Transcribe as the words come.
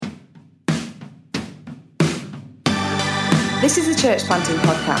This is the Church Planting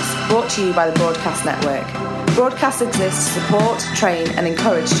Podcast, brought to you by the Broadcast Network. Broadcast exists to support, train and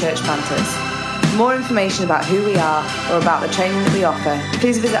encourage church planters. For more information about who we are or about the training that we offer,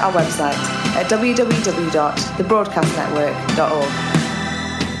 please visit our website at www.thebroadcastnetwork.org.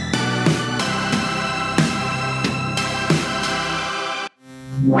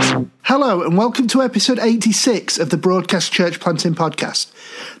 Hello and welcome to episode 86 of the Broadcast Church Planting Podcast.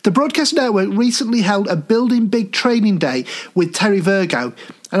 The Broadcast Network recently held a Building Big training day with Terry Virgo,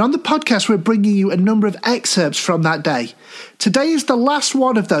 and on the podcast we're bringing you a number of excerpts from that day. Today is the last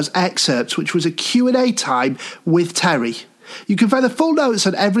one of those excerpts, which was a Q&A time with Terry. You can find the full notes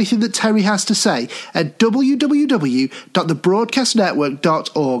on everything that Terry has to say at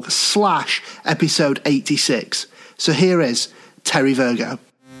www.thebroadcastnetwork.org/episode 86. So here is Terry Virgo.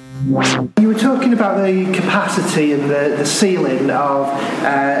 You were talking about the capacity and the ceiling of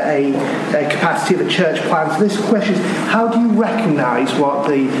a capacity of a church plant. This question is, how do you recognise what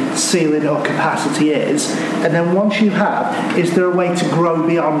the ceiling or capacity is? And then once you have, is there a way to grow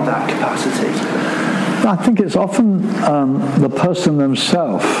beyond that capacity? I think it's often the person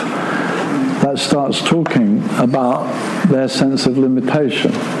themselves that starts talking about their sense of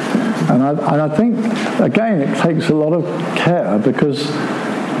limitation. And I think, again, it takes a lot of care because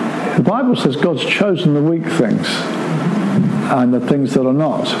the Bible says God's chosen the weak things and the things that are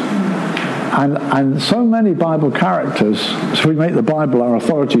not. And so many Bible characters, so we make the Bible our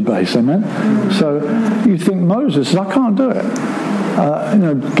authority base, amen? So you think Moses says, I can't do it.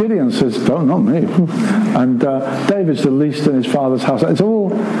 Gideon says, oh, not me. And David's the least in his father's house. It's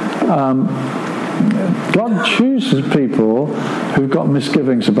all... God chooses people who've got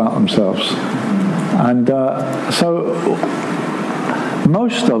misgivings about themselves. And so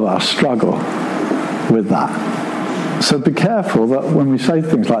most of us struggle with that. So be careful that when we say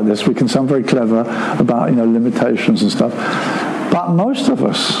things like this, we can sound very clever about, limitations and stuff. But most of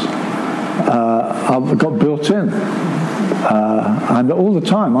us have got built in. And all the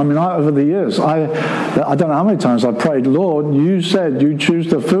time, over the years, I don't know how many times I prayed, Lord, you said you choose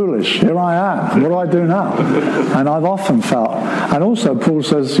the foolish. Here I am. What do I do now? And I've often felt, and also Paul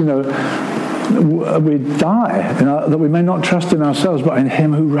says, we die, that we may not trust in ourselves, but in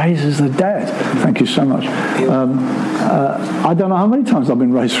him who raises the dead. Thank you so much. I don't know how many times I've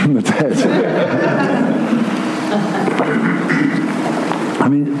been raised from the dead.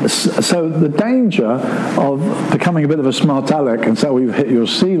 So the danger of becoming a bit of a smart aleck and say, you've hit your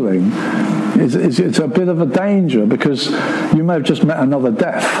ceiling, it's a bit of a danger because you may have just met another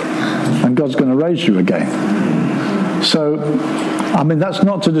death and God's going to raise you again. So, that's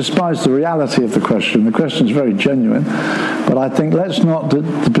not to despise the reality of the question. The question is very genuine. But I think let's not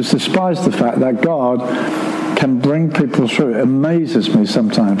despise the fact that God can bring people through. It amazes me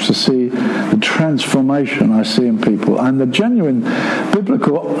sometimes to see the transformation I see in people and the genuine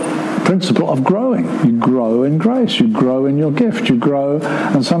biblical principle of growing. You grow in grace. You grow in your gift. You grow,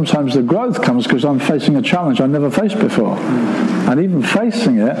 and sometimes the growth comes because I'm facing a challenge I never faced before. And even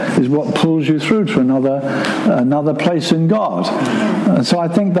facing it is what pulls you through to another place in God. And so I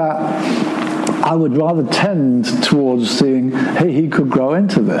think that I would rather tend towards seeing, hey, he could grow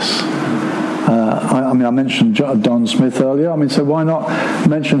into this. I mentioned Don Smith earlier. So why not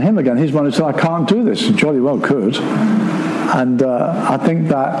mention him again? He's one who said, I can't do this. He jolly well could. And I think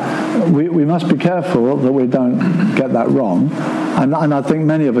that we must be careful that we don't get that wrong. And I think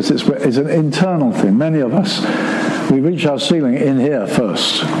many of us, it's an internal thing. Many of us, we reach our ceiling in here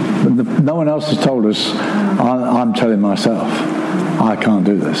first. No one else has told us, I'm telling myself, I can't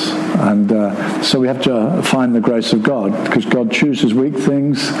do this. And so we have to find the grace of God, because God chooses weak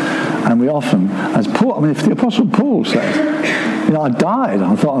things, and we often, as Paul, if the Apostle Paul said, I died,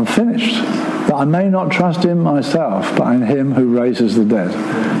 I thought I'm finished, that I may not trust in myself, but in him who raises the dead.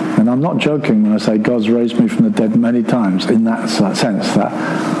 And I'm not joking when I say God's raised me from the dead many times, in that sense that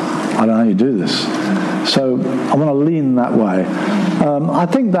I don't know how you do this. So I want to lean that way. I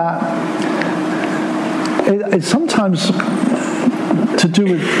think that it's sometimes to do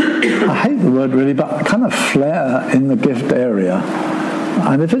with, I hate the word really, but kind of flair in the gift area.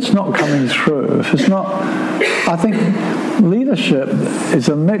 And if it's not coming through, if it's not, I think leadership is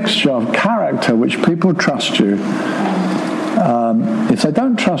a mixture of character, which people trust you. If they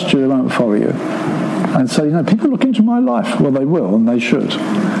don't trust you, they won't follow you. And so, people look into my life. Well, they will, and they should.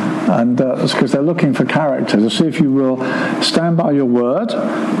 And it's because they're looking for character to see if you will stand by your word.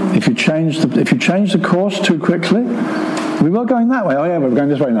 If you change the course too quickly, we were going that way. Oh yeah, we're going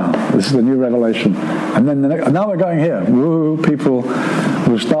this way now. This is the new revelation. And then now we're going here. Woo! People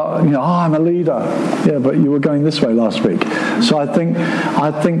will start. I'm a leader. Yeah, but you were going this way last week. So I think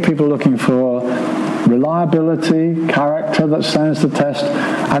people are looking for reliability, character that stands the test,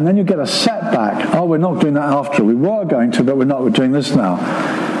 and then you get a setback. Oh, we're not doing that after. We were going to, but we're not. We're doing this now.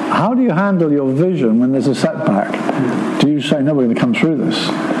 How do you handle your vision when there's a setback? Do you say, no, we're going to come through this?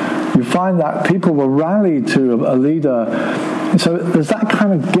 You find that people will rally to a leader. So there's that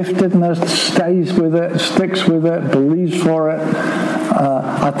kind of giftedness, stays with it, sticks with it, believes for it.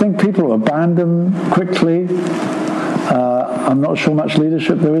 I think people abandon quickly. I'm not sure much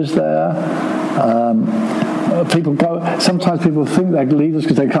leadership there is there. Sometimes people think they're leaders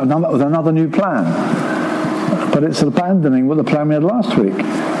because they come up with another new plan. But it's abandoning what the plan we had last week.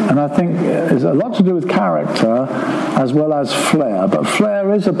 And I think it's a lot to do with character as well as flair. But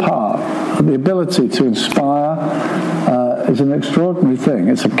flair is a part of the ability to inspire. Is an extraordinary thing.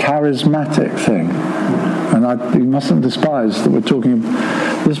 It's a charismatic thing. And you mustn't despise that we're talking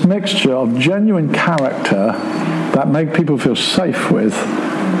this mixture of genuine character that make people feel safe with.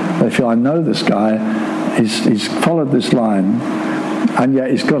 They feel, I know this guy, he's followed this line, and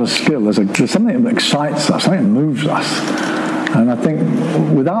yet he's got a skill. There's something that excites us, something that moves us. And I think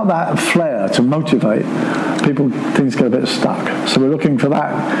without that flair to motivate, things get a bit stuck. So we're looking for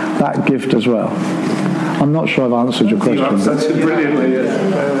that gift as well. I'm not sure I've answered your question. You answered brilliantly, yes.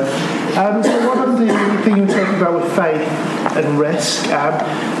 So what on the thing you were talking about with faith and risk,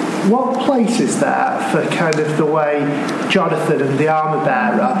 what place is there for kind of the way Jonathan and the armour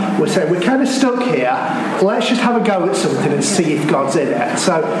bearer were saying, we're kind of stuck here, let's just have a go at something and see if God's in it.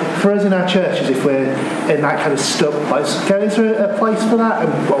 So for us in our churches, if we're in that kind of stuck place, is there a place for that,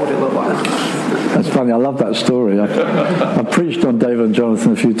 and what would it look like? That's funny, I love that story. I preached on David and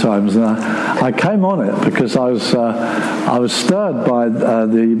Jonathan a few times, and I came on it because I was stirred by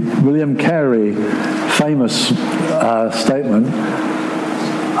the William Carey famous statement,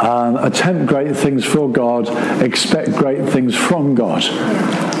 attempt great things for God, expect great things from God.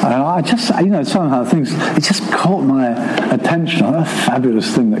 And I just, somehow it just caught my attention. What a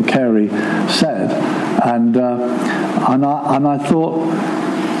fabulous thing that Carey said. And I thought,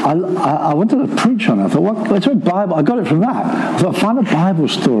 I wanted to preach on it. I thought, what's a Bible? I got it from that. I thought, find a Bible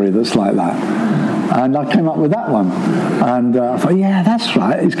story that's like that. And I came up with that one. And I thought, yeah, that's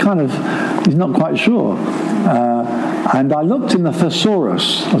right. He's not quite sure. And I looked in the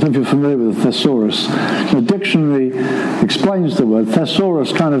thesaurus. I don't know if you're familiar with the thesaurus. The dictionary explains the word.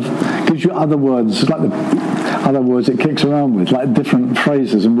 Thesaurus kind of gives you other words, like the other words it kicks around with, like different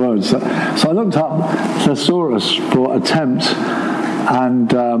phrases and words. So I looked up thesaurus for attempt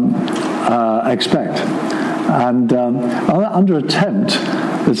and expect. And under attempt,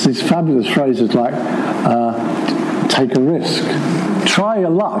 there's these fabulous phrases like take a risk. Try your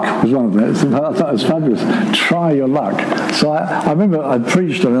luck was one of them. I thought it was fabulous. Try your luck. So I remember I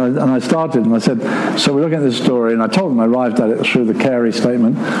preached and I started and I said, so we're looking at this story, and I told them I arrived at it through the Carey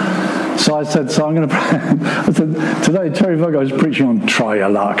statement. So I said, I'm going to pray. I said, today Terry Virgo is preaching on try your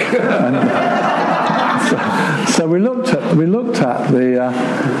luck. And so we looked at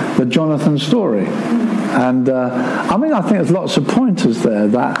the Jonathan story. And I think there's lots of pointers there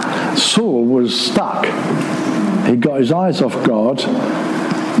that Saul was stuck. He got his eyes off God,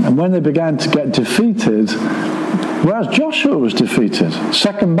 and when they began to get defeated, whereas Joshua was defeated,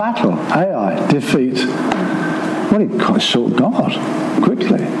 second battle, Ai, defeat. Well, he sought God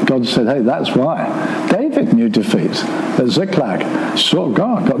quickly. God said, hey, that's why. David knew defeat at Ziklag, sought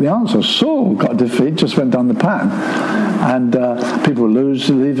God, got the answer. Saul got defeat, just went down the pan. And people were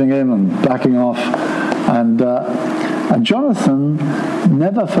leaving him and backing off. And Jonathan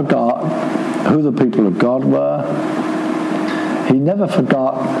never forgot who the people of God were. He never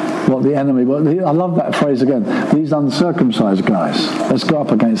forgot what the enemy was. I love that phrase again. These uncircumcised guys. Let's go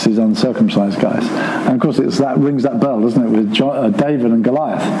up against these uncircumcised guys. And of course, that rings that bell, doesn't it, with David and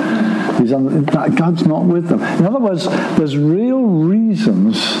Goliath. God's not with them. In other words, there's real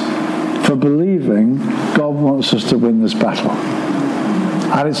reasons for believing God wants us to win this battle.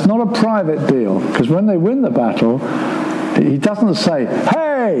 And it's not a private deal, because when they win the battle, he doesn't say,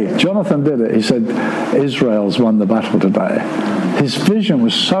 hey, Jonathan did it. He said, Israel's won the battle today. His vision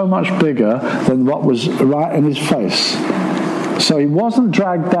was so much bigger than what was right in his face. So he wasn't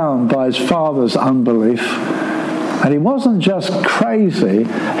dragged down by his father's unbelief. And he wasn't just crazy.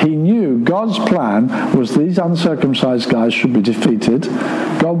 He knew God's plan was these uncircumcised guys should be defeated.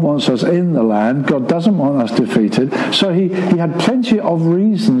 God wants us in the land. God doesn't want us defeated. So he had plenty of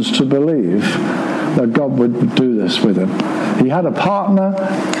reasons to believe that God would do this with him. He had a partner,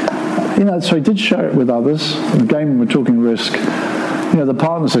 so he did share it with others. Again, we're talking risk. The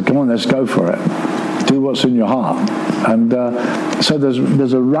partner said, come on, let's go for it. Do what's in your heart. And so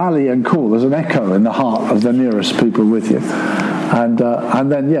there's a rally and call. There's an echo in the heart of the nearest people with you. And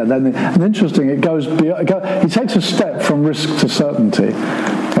interesting, it goes beyond, he takes a step from risk to certainty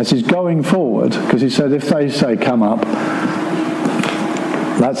as he's going forward, because he said, if they say come up,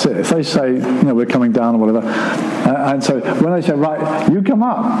 that's it. If they say, we're coming down or whatever, and so when they say, right, you come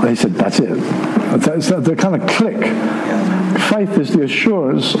up, he said, that's it. So the kind of click. Faith is the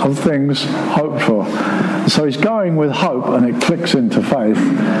assurance of things hoped for. So he's going with hope, and it clicks into faith.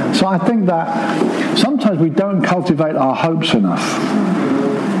 So I think that sometimes we don't cultivate our hopes enough.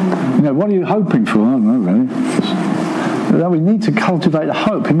 What are you hoping for? I don't know, really. We need to cultivate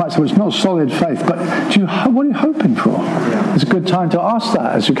hope. You might say, well, it's not solid faith, but what are you hoping for? Yeah. It's a good time to ask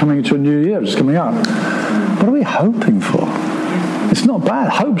that as you're coming into a new year. It's coming up. What are we hoping for? It's not bad.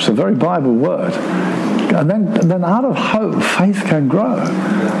 Hope's a very Bible word. And then out of hope, faith can grow.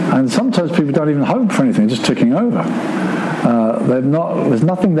 And sometimes people don't even hope for anything, just ticking over. There's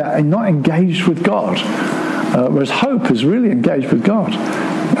nothing they're not engaged with God. Whereas hope is really engaged with God.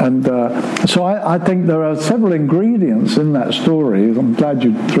 And so I think there are several ingredients in that story, I'm glad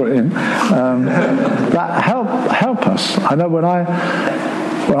you threw it in, that help us. I know when I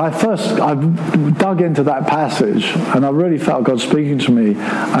dug into that passage, and I really felt God speaking to me,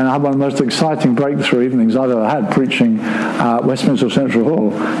 and I had one of the most exciting breakthrough evenings I've ever had preaching at Westminster Central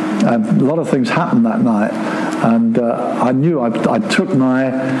Hall. A lot of things happened that night, and I knew I took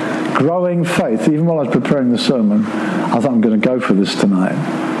my growing faith, even while I was preparing the sermon, I thought, I'm going to go for this tonight.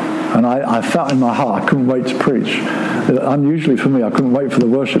 And I felt in my heart I couldn't wait to preach. Unusually for me, I couldn't wait for the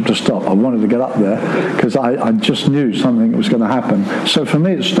worship to stop. I wanted to get up there because I just knew something was going to happen. So for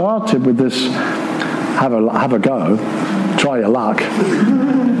me, it started with this, have a go, try your luck.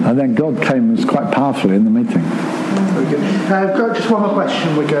 And then God came quite powerfully in the meeting. Very good. I've got just one more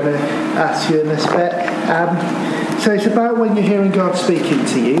question we're going to ask you in this bit. So it's about when you're hearing God speaking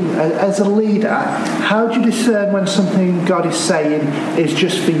to you. As a leader, how do you discern when something God is saying is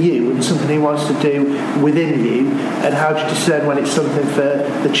just for you and something he wants to do within you? And how do you discern when it's something for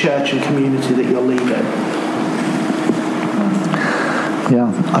the church and community that you're leading?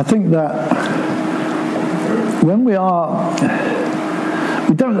 Yeah, I think that when we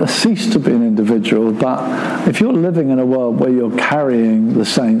don't cease to be an individual, but if you're living in a world where you're carrying the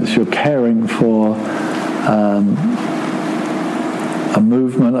saints, you're caring for a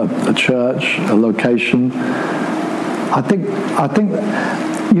movement, a church, a location. I think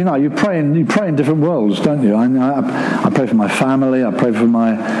you pray in different worlds, don't you? I pray for my family. I pray for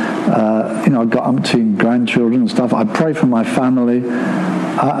my I've got umpteen grandchildren and stuff. I pray for my family,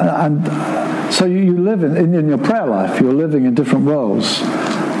 and so you live in your prayer life. You're living in different worlds,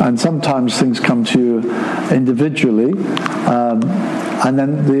 and sometimes things come to you individually. And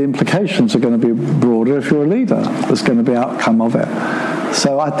then the implications are going to be broader if you're a leader. There's going to be outcome of it.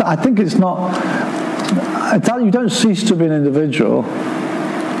 So I think it's not... you don't cease to be an individual,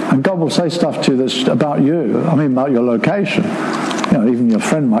 and God will say stuff to you that's about you. I mean, about your location. Even your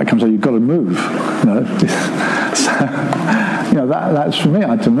friend might come and say, you've got to move. So, that's for me. I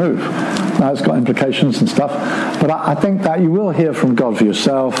had to move. That's got implications and stuff. But I think that you will hear from God for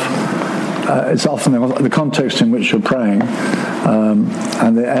yourself. It's often the context in which you're praying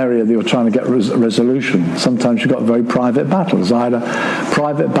and the area that you're trying to get resolution. Sometimes you've got very private battles. I had a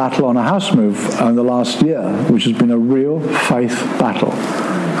private battle on a house move in the last year, which has been a real faith battle,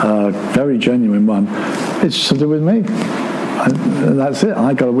 a very genuine one. It's to do with me. And that's it.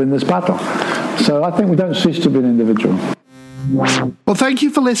 I've got to win this battle. So I think we don't cease to be an individual. Well, thank you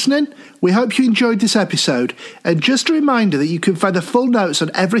for listening. We hope you enjoyed this episode. And just a reminder that you can find the full notes on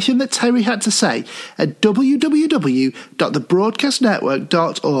everything that Terry had to say at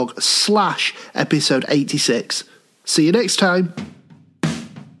www.thebroadcastnetwork.org/episode 86. See you next time.